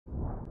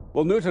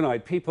Well, new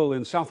tonight, people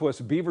in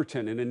southwest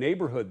Beaverton in a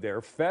neighborhood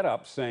there fed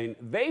up, saying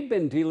they've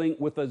been dealing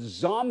with a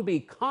zombie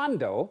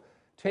condo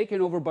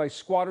taken over by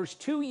squatters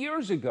 2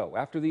 years ago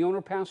after the owner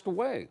passed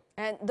away.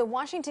 And the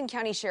Washington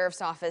County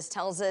Sheriff's Office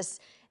tells us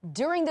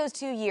during those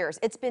 2 years,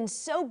 it's been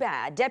so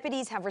bad.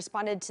 Deputies have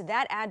responded to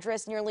that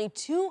address nearly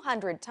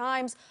 200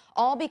 times,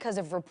 all because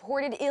of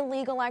reported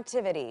illegal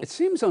activity. It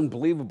seems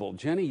unbelievable.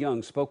 Jenny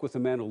Young spoke with a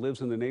man who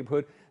lives in the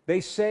neighborhood. They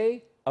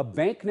say a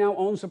bank now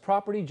owns the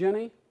property,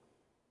 Jenny?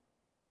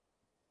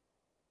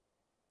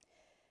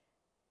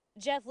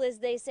 Jeff, Liz,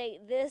 they say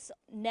this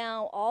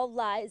now all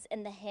lies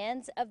in the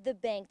hands of the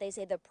bank. They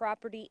say the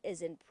property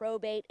is in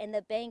probate and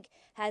the bank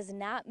has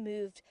not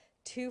moved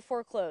to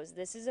foreclose.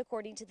 This is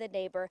according to the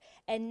neighbor.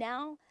 And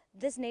now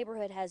this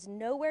neighborhood has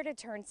nowhere to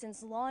turn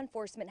since law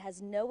enforcement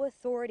has no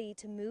authority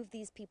to move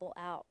these people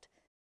out.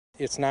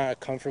 It's not a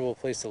comfortable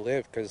place to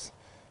live because,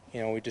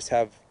 we just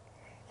have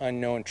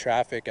unknown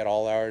traffic at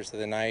all hours of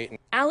the night.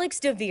 Alex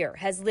DeVere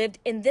has lived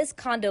in this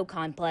condo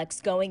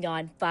complex going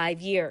on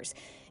 5 years.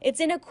 It's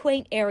in a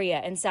quaint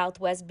area in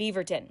southwest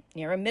Beaverton,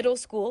 near a middle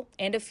school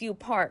and a few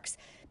parks.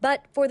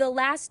 But for the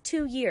last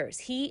 2 years,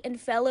 he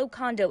and fellow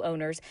condo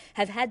owners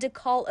have had to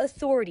call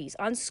authorities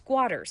on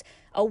squatters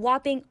a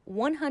whopping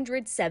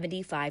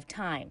 175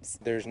 times.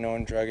 There's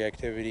known drug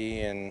activity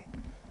and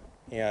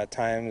at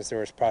times there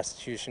was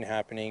prostitution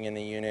happening in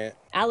the unit.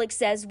 Alex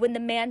says when the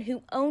man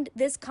who owned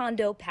this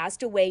condo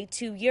passed away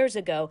 2 years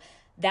ago,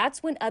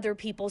 that's when other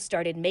people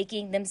started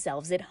making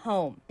themselves at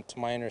home. To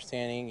my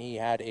understanding, he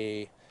had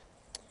a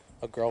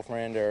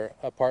girlfriend or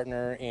a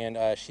partner, and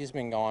she's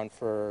been gone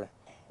for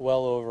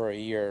well over a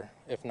year,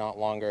 if not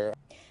longer.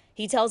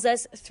 He tells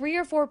us 3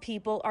 or 4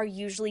 people are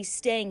usually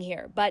staying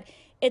here, but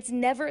it's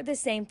never the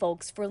same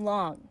folks for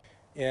long.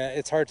 Yeah,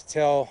 it's hard to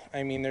tell.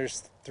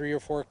 There's 3 or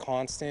 4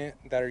 constant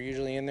that are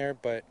usually in there,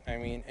 but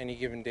any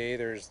given day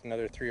there's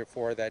another 3 or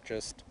 4 that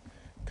just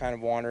kind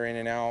of wander in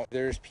and out.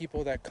 There's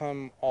people that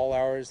come all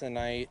hours of the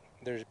night.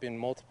 There's been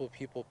multiple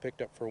people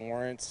picked up for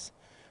warrants.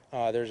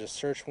 There's a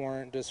search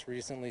warrant just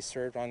recently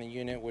served on the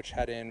unit, which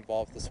had to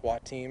involve the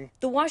SWAT team.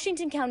 The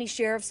Washington County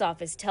Sheriff's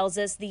Office tells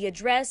us the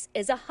address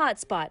is a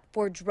hotspot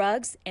for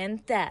drugs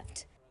and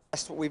theft.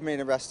 We've made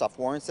arrests off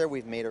warrants there.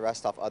 We've made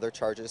arrests off other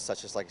charges,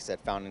 such as, like I said,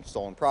 found and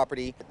stolen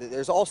property.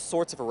 There's all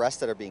sorts of arrests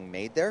that are being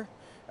made there,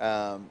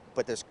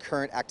 but there's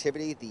current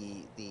activity.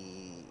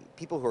 The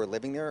people who are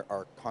living there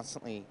are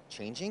constantly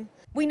changing.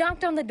 We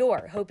knocked on the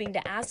door, hoping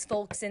to ask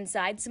folks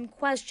inside some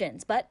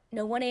questions, but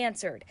no one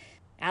answered.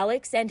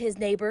 Alex and his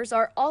neighbors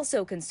are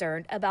also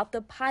concerned about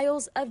the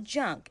piles of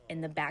junk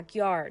in the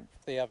backyard.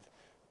 They have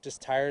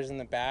just tires in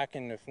the back,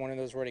 and if one of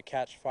those were to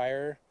catch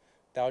fire,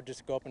 that would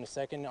just go up in a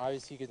second.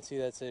 Obviously, you can see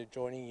that's an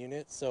adjoining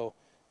unit, so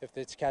if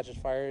this catches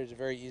fire, it's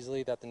very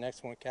easily that the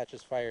next one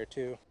catches fire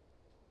too.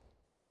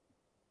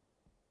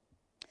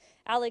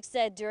 Alex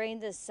said during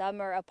the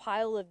summer, a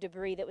pile of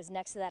debris that was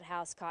next to that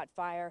house caught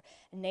fire.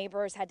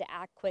 Neighbors had to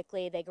act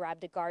quickly. They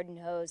grabbed a garden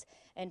hose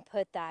and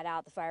put that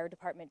out. The fire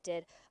department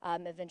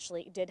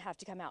eventually did have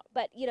to come out.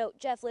 But,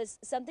 Jeff, Liz,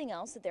 something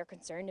else that they're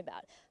concerned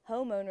about. The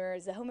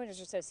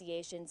Homeowners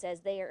Association says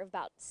they are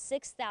about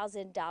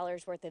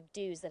 $6,000 worth of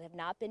dues that have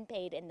not been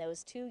paid in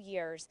those 2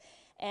 years.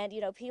 And,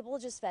 people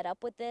just fed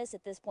up with this.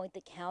 At this point,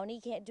 the county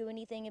can't do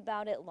anything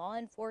about it. Law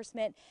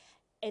enforcement.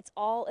 It's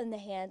all in the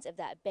hands of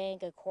that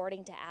bank,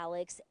 according to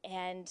Alex,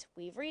 and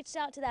we've reached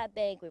out to that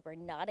bank. We were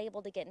not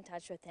able to get in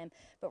touch with him,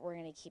 but we're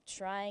going to keep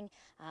trying.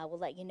 We'll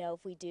let you know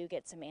if we do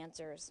get some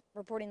answers.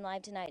 Reporting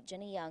live tonight,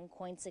 Jenny Young,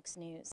 KOIN 6 News.